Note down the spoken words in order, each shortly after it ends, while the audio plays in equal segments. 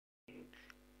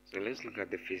So let's look at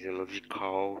the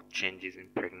physiological changes in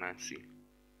pregnancy.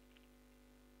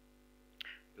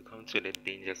 We come to the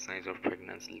danger signs of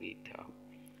pregnancy later.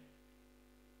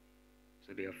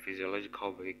 So there are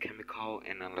physiological, biochemical,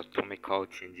 and anatomical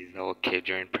changes that occur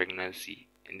during pregnancy,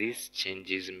 and these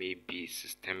changes may be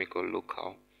systemic or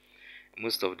local.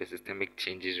 Most of the systemic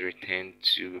changes return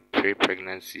to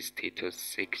pre-pregnancy status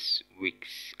 6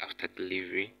 weeks after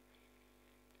delivery.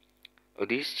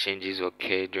 These changes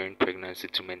occur during pregnancy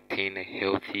to maintain a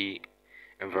healthy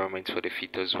environment for the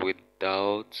fetus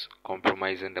without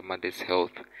compromising the mother's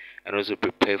health, and also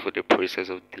prepare for the process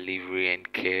of delivery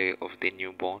and care of the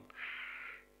newborn.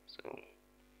 So,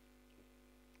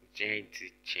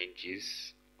 genetic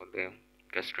changes on the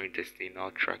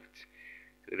gastrointestinal tract.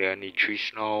 So there are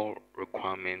nutritional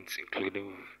requirements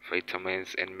including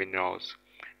vitamins and minerals,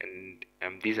 and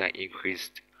these are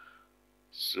increased.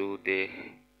 So the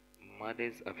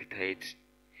mother's appetite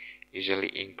usually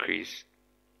increase.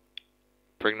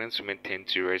 Pregnant women tend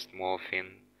to rest more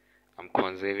often,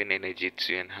 conserving energy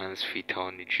to enhance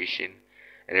fetal nutrition.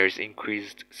 And there is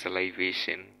increased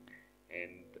salivation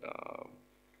and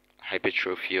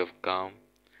hypertrophy of gum,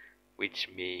 which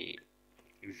may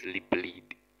easily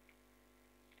bleed.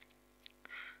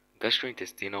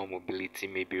 Gastrointestinal mobility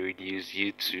may be reduced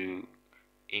due to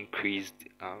increased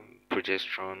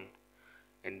progesterone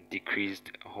and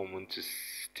decreased hormone to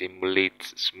stimulate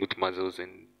smooth muscles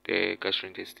in the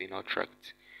gastrointestinal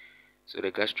tract. So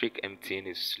the gastric emptying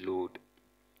is slowed,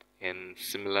 and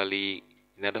similarly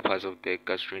in other parts of the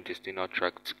gastrointestinal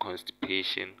tract,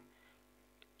 constipation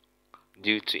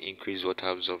due to increased water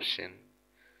absorption,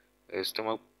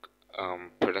 stomach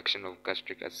production of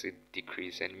gastric acid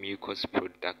decrease, and mucus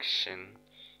production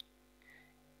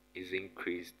is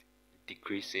increased,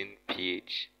 decreasing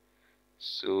pH.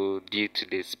 So due to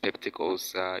this, peptic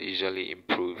ulcer usually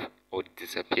improve or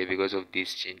disappear because of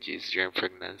these changes during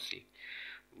pregnancy.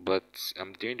 But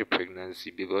during the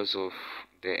pregnancy, because of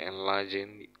the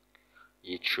enlarging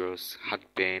uterus,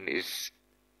 heartburn is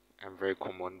very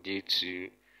common due to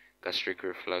gastric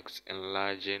reflux,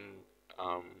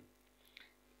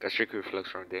 gastric reflux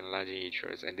from the enlarging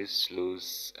uterus, and this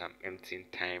slows emptying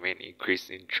time and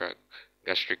increasing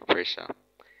gastric pressure.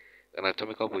 The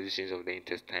anatomical positions of the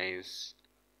intestines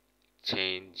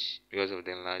change because of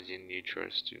the enlarging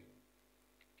uterus too.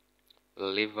 The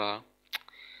liver,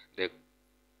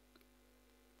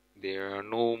 there are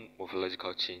no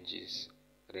morphological changes,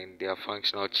 but then there are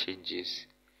functional changes.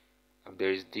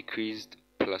 There is decreased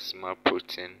plasma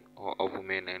protein or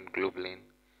albumin and globulin.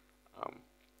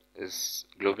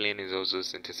 Globulin is also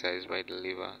synthesized by the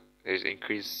liver. There is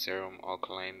increased serum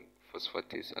alkaline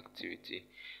phosphatase activity.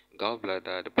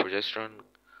 Gallbladder, the progesterone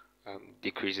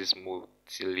decreases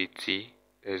motility.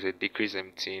 There's a decreased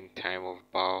emptying time of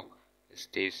bowel,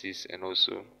 stasis, and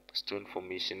also stone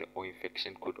formation or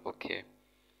infection could occur.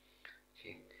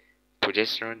 Okay.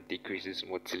 Progesterone decreases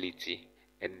motility,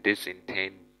 and this in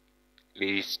turn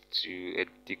leads to a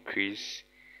decrease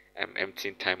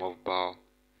emptying time of bowel,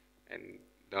 and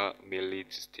that may lead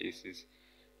to stasis,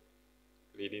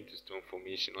 leading to stone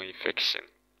formation or infection.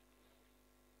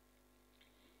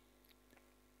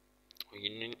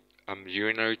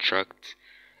 Urinary tract,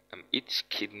 each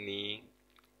kidney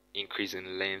increase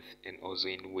in length and also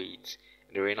in weight.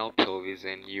 The renal pelvis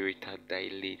and ureter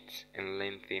dilate and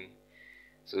lengthen,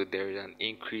 so there is an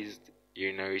increased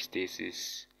urinary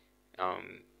stasis,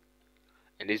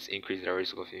 and this increases the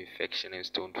risk of infection and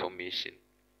stone formation.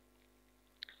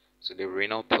 So the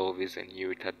renal pelvis and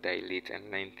ureter dilate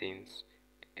and lengthens,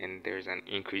 and there's an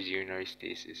increased urinary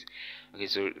stasis. Okay,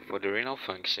 so for the renal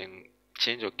function,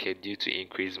 change occurred due to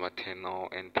increased maternal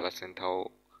and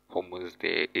placental hormones,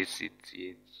 the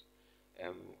ACTH,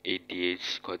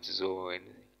 ADH, cortisol, and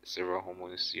several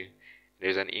hormones too.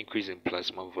 There's an increase in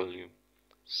plasma volume.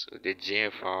 So the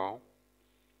GFR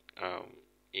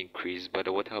increase, but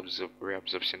the water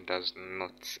reabsorption does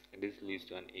not. And this leads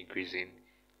to an increase in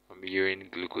urine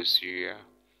glucosuria.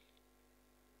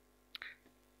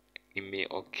 It may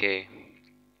occur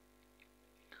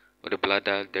for the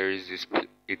bladder. There is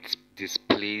it's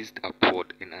displaced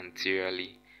upward and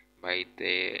anteriorly by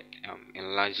the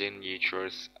enlarging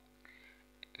uterus,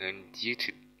 and due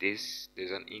to this,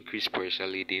 there's an increased pressure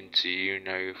leading to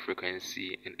urinary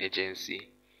frequency and urgency.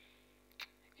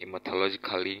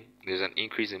 Hematologically, there's an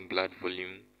increase in blood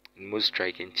volume, and most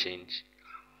striking change.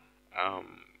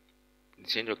 The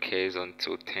change occurs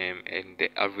until term, and the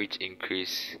average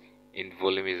increase in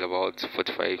volume is about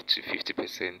 45 to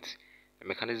 50%. The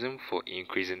mechanism for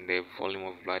increasing the volume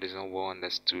of blood is not well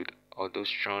understood.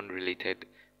 Aldosterone related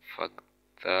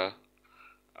factor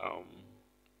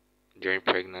during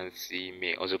pregnancy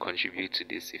may also contribute to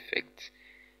this effect.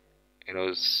 And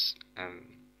also,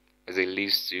 as it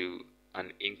leads to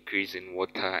an increase in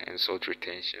water and salt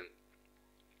retention.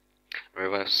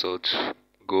 Wherever salt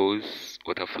goes,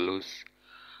 water flows.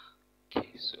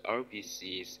 Okay, so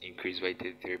RBC is increased by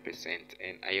 33%,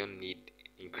 and iron need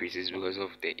increases because of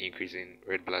the increase in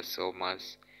red blood cell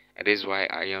mass. And this is why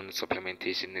iron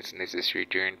supplementation is necessary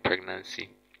during pregnancy.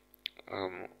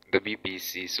 The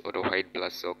BBCs, or the white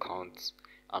blood cell counts,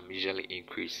 usually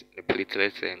increase. The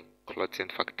platelets and clotting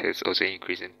factors also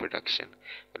increase in production.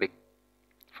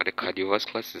 For the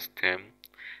cardiovascular system,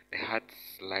 the heart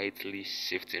slightly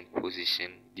shifts in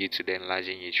position due to the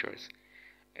enlarging uterus,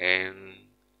 and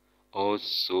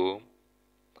also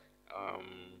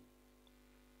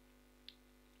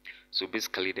so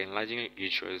basically the enlarging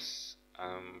uterus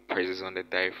presses on the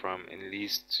diaphragm and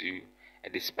leads to a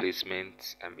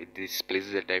displacement. It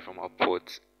displaces the diaphragm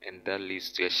upwards, and that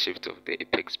leads to a shift of the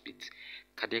apex beat.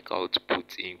 Cardiac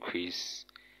output increase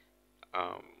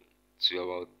to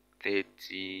about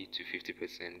 30 to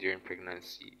 50% during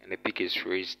pregnancy, and the peak is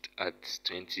reached at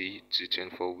 20 to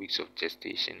 24 weeks of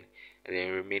gestation, and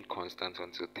then remain constant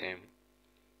until term.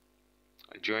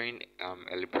 During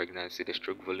early pregnancy, the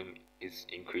stroke volume is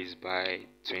increased by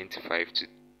 25 to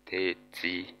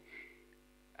 30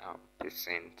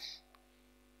 percent,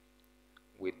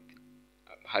 with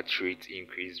heart rate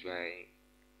increased by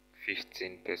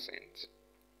 15%.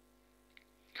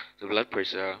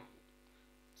 So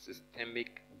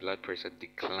systemic blood pressure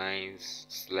declines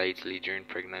slightly during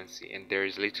pregnancy, and there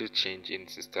is little change in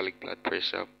systolic blood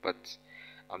pressure, but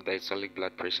diastolic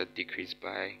blood pressure decreased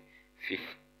by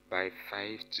 5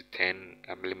 to 10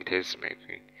 millimeters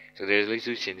mercury. So there is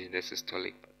little change in the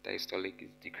systolic, but diastolic is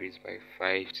decreased by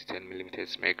 5 to 10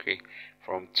 millimeters mercury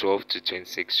from 12 to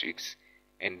 26 weeks,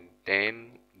 and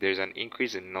then there's an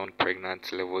increase in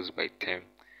non-pregnant levels by 10.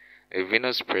 The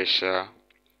venous pressure,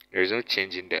 there is no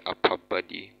change in the upper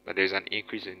body, but there is an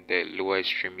increase in the lower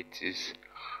extremities.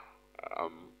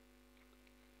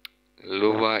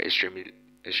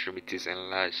 Extremities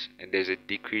enlarge, and there's a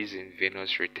decrease in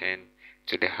venous return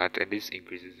to the heart, and this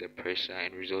increases the pressure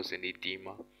and results in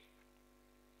edema.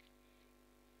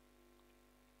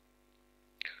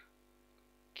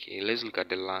 Okay, let's look at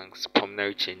the lungs.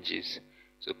 Pulmonary changes.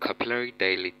 So capillary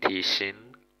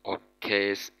dilatation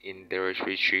occurs in the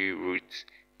respiratory route,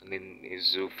 and in the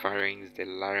esopharynx, the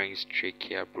larynx,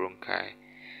 trachea, bronchi,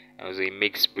 and also it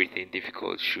makes breathing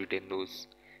difficult through the nose.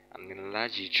 And the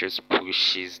enlarged uterus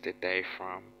pushes the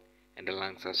diaphragm, and the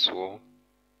lungs as well.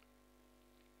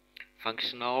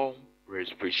 Functional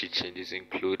respiratory changes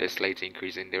include a slight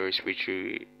increase in the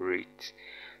respiratory rate,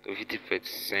 so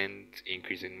 50%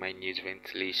 increase in minute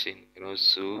ventilation, and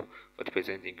also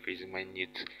 40% increase in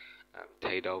minute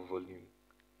tidal volume.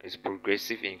 There's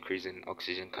progressive increase in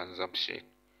oxygen consumption,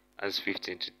 as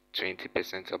 15 to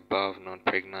 20% above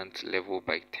non-pregnant level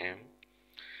by term.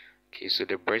 Okay, so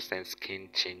the breast and skin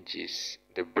changes.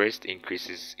 The breast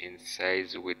increases in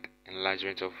size with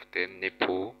enlargement of the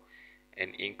nipple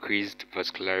and increased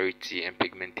vascularity and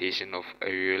pigmentation of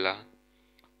areola.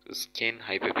 So skin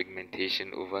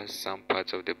hyperpigmentation over some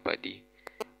parts of the body,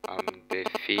 the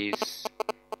face,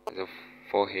 the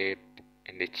forehead,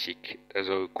 and the cheek. That's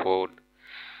what we call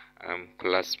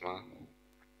plasma.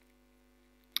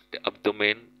 The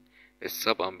abdomen, the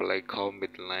subumbilical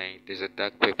midline, there's a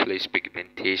dark purplish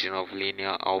pigmentation of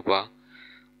linea alba,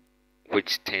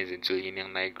 which turns into linea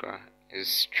nigra. Is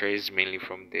stressed mainly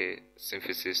from the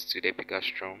symphysis to the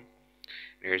epigastrum.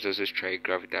 There is also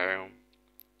strigravidarum.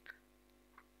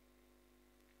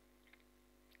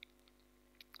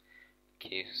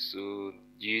 Okay, so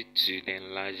due to the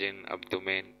enlarging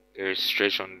abdomen, there is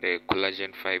stress on the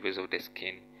collagen fibers of the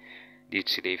skin due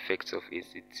to the effects of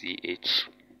ACTH.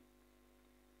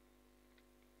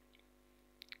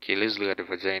 Okay, let's look at the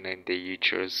vagina and the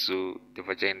uterus. So the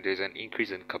vagina, there's an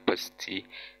increase in capacity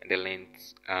and the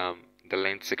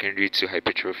length secondary to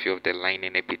hypertrophy of the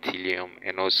lining epithelium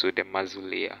and also the muscle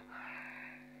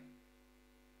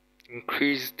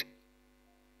increased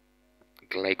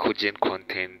glycogen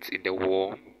content in the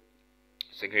wall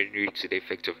secondary to the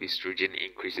effect of estrogen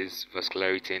increases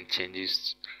vascularity and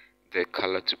changes the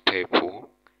color to purple,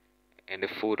 and the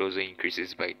fold also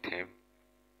increases by 10.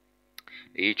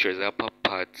 The uterus, upper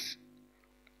parts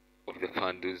of the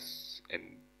fundus and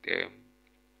the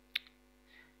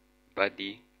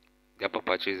body, the upper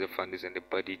part is the fundus and the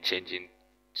body changing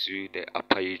to the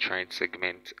upper uterine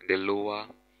segment, the lower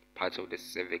part of the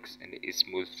cervix and the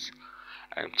isthmus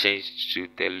changed to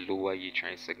the lower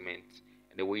uterine segment,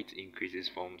 and the weight increases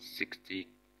from 60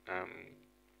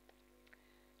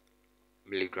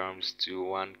 milligrams to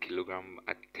 1 kilogram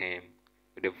at time,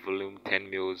 with the volume 10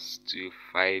 mils to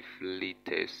 5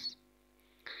 liters.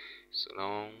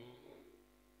 So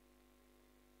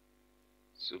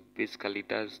basically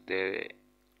that's the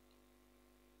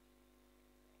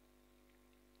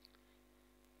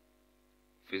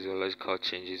physiological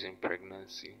changes in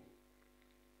pregnancy.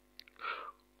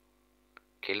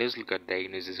 Okay, let's look at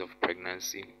diagnosis of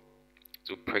pregnancy.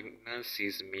 So pregnancy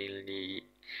is mainly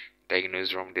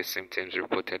diagnosed from the symptoms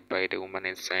reported by the woman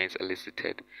and signs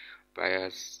elicited by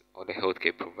us or the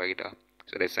healthcare provider.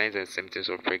 So the signs and symptoms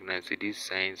of pregnancy, these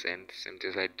signs and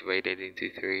symptoms are divided into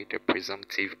three: the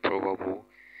presumptive, probable,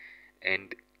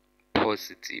 and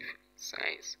positive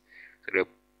signs. So the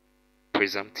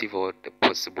presumptive or the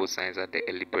possible signs are the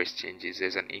early breast changes.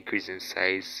 There's an increase in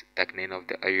size, darkening of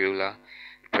the areola,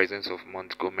 presence of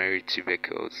Montgomery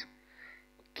tubercles,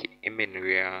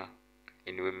 amenorrhea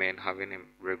in women having a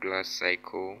regular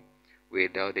cycle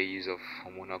without the use of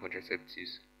hormonal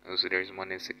contraceptives. Also, there is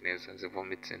morning sickness and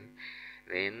vomiting.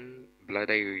 Then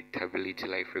bladder irritability,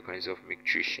 like frequency of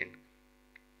nutrition,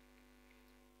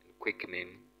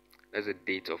 quickening. That's the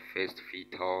date of first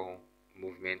fetal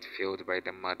movement felt by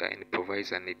the mother, and it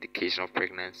provides an indication of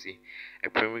pregnancy. A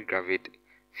primary-gravid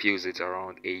feels it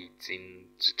around 18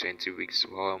 to 20 weeks,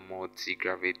 while a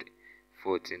multi-gravid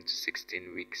 14 to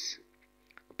 16 weeks.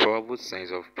 Probable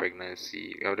signs of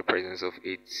pregnancy: we have the presence of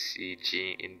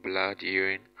HCG in blood,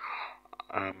 urine,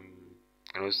 and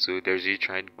also there's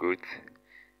uterine growth,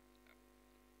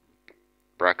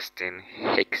 Braxton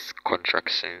Hicks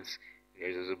contractions.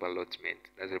 There's also ballotment.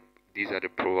 These are the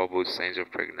probable signs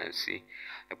of pregnancy.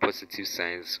 The positive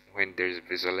signs: when there's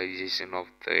visualization of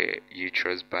the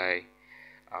uterus by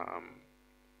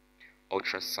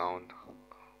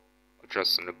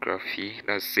ultrasonography.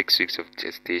 That's 6 weeks of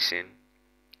gestation.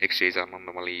 X-rays are not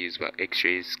normally used, but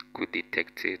X-rays could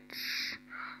detect it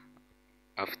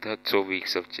after 12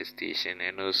 weeks of gestation,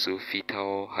 and also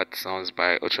fetal heart sounds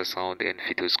by ultrasound and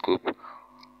fetoscope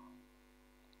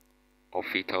or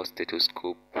fetal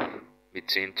stethoscope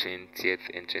between 20th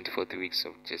and 24th weeks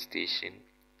of gestation,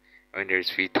 when there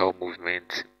is fetal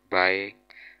movement by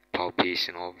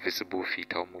palpation or visible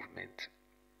fetal movement.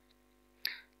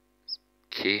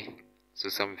 Okay, so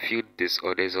some few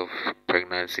disorders of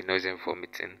pregnancy: nausea and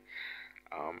vomiting.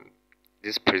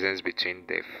 This presents between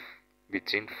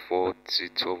 4 to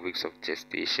 12 weeks of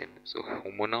gestation. So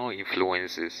hormonal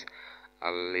influences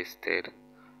are listed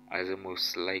as the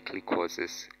most likely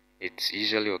causes. It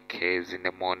usually occurs in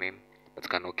the morning, but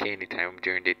can occur anytime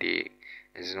during the day.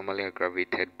 It's normally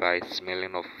aggravated by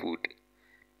smelling of food.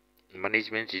 In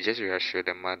management, you just reassure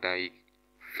the mother, you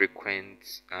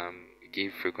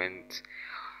give frequent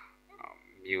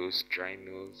meals, dry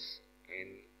meals, and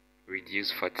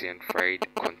reduce fatty and fried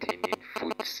containing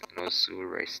foods, and also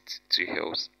rest to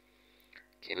health.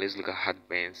 Okay, let's look at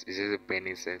heartburns. This is a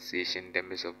burning sensation in the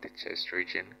midst of the chest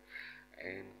region,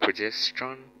 and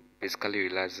progesterone basically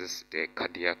relaxes the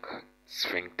cardiac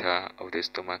sphincter of the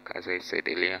stomach, as I said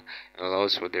earlier, and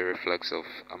allows for the reflux of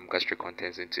gastric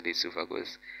contents into the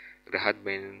esophagus. The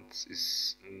heartburns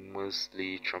is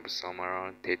mostly troublesome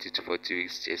around 30 to 40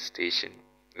 weeks gestation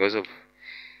because at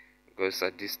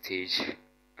this stage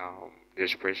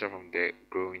there's pressure from the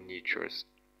growing uterus.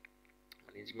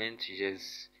 Management, you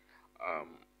just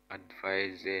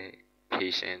advise the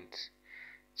patient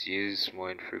to use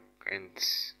more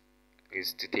infrequent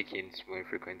is to take in more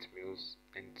infrequent meals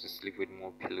and to sleep with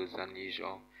more pillows than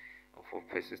usual. And for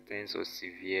persistence or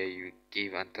severe, you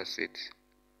give antacid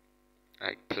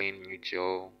like plain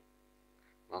gel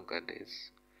longer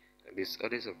days.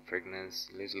 Disorders of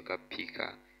pregnancy, let's look at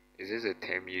PICA. Is this a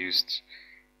term used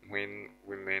when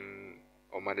women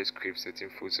or mothers crave certain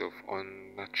foods of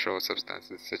unnatural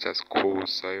substances such as coal,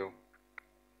 soil?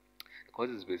 The cause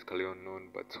is basically unknown,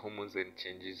 but hormones and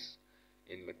changes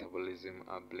in metabolism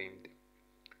are blamed.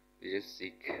 They just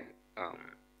seek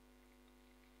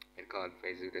medical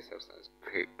advice if the substance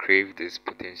craved is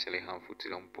potentially harmful to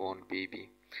the unborn baby.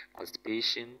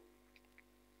 Constipation,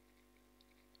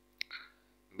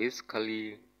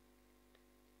 basically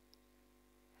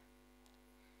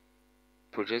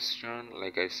progesterone,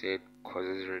 like I said,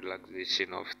 causes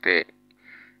relaxation of the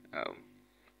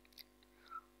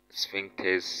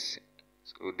sphincters.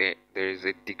 So there is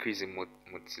a decrease in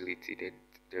motility, that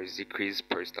there is decreased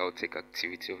peristaltic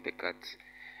activity of the gut,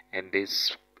 and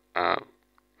this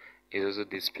is also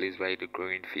displayed by the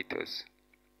growing fetus.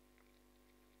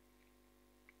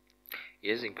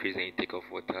 Yes, increase the intake of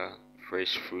water,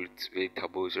 fresh fruits,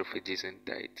 vegetables, veggies in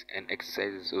diet, and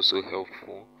exercise is also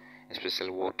helpful,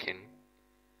 especially walking.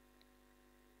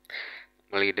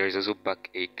 Well, there is also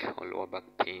backache or lower back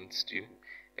pains too.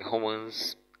 The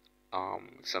hormones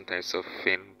sometimes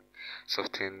soften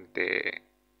the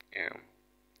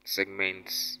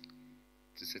segments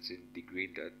to such a degree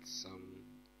that some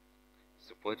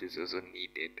support is also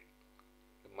needed.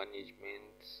 The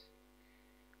management,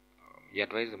 you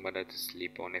advise the mother to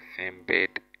sleep on a firm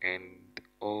bed, and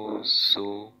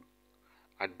also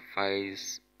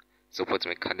advise support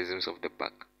mechanisms of the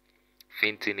back.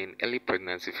 Fainting in early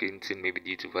pregnancy, fainting may be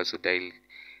due to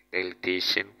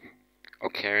vasodilatation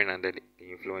occurring under the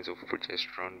influence of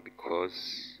progesterone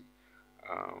because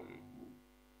um,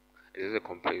 it is a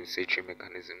compensatory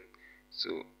mechanism.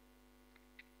 So,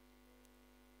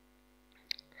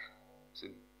 so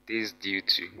this is due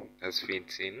to as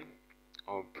fainting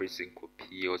or presyncope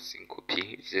or syncope.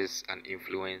 It's just an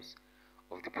influence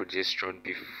of the progesterone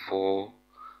before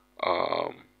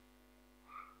um,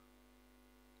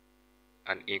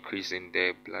 an increase in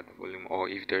the blood volume, or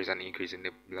if there is an increase in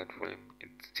the blood volume, it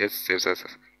just serves as a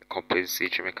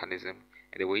compensatory mechanism.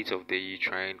 And the weight of the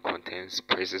uterine contents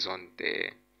presses on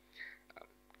the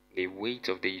weight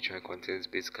of the uterine contents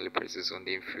basically presses on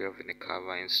the inferior vena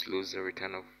cava and slows the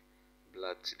return of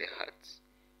blood to the heart.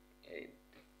 And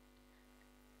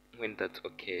when that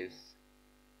occurs,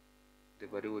 the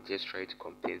body will just try to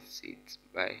compensate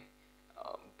by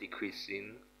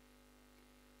decreasing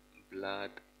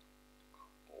blood,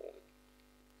 or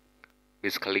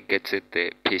basically getting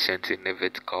the patient in a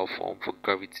vertical form for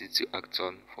gravity to act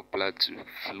on, for blood to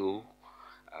flow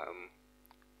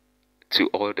to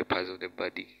all the parts of the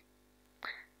body,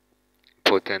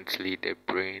 importantly the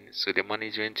brain. So the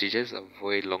management, you just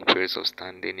avoid long periods of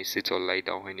standing. You sit or lie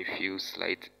down when you feel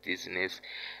slight dizziness,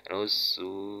 and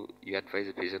also you advise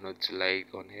the patient not to lie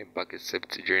on her back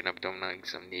except during abdominal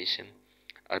examination.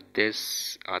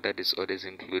 Other disorders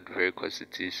include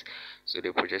varicosities. So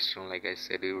the progesterone, like I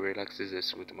said, it relaxes the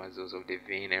smooth muscles of the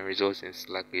vein and results in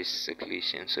sluggish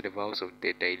circulation. So the valves of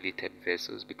the dilated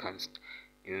vessels becomes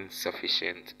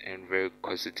insufficient, and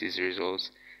varicosities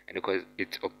results, and because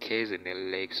it occurs in the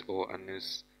legs or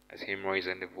anus as hemorrhoids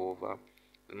and the vulva.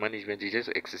 The management, you just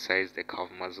exercise the calf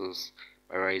muscles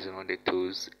by rising on the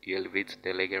toes. You elevate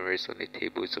the leg and rest on the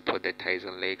table, support the thighs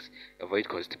and legs, avoid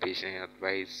constipation, and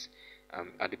advise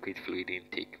adequate fluid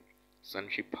intake.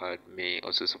 Sanitary pad may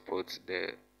also support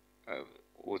the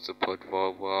would support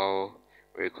vulval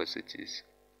varicosities.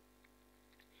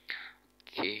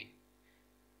 Okay,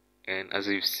 and as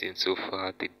we've seen so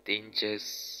far, the danger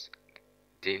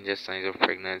signs of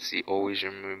pregnancy. Always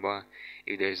remember,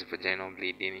 if there is vaginal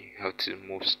bleeding, you have to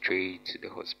move straight to the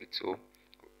hospital.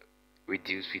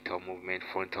 Reduce fetal movement,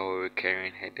 frontal or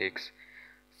recurring headaches,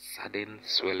 sudden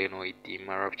swelling or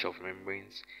edema, rupture of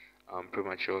membranes,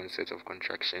 premature onset of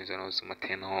contractions, and also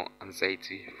maternal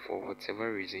anxiety. For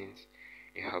whatever reasons,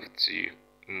 you have to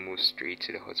move straight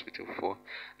to the hospital for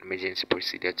an emergency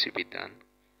procedure to be done.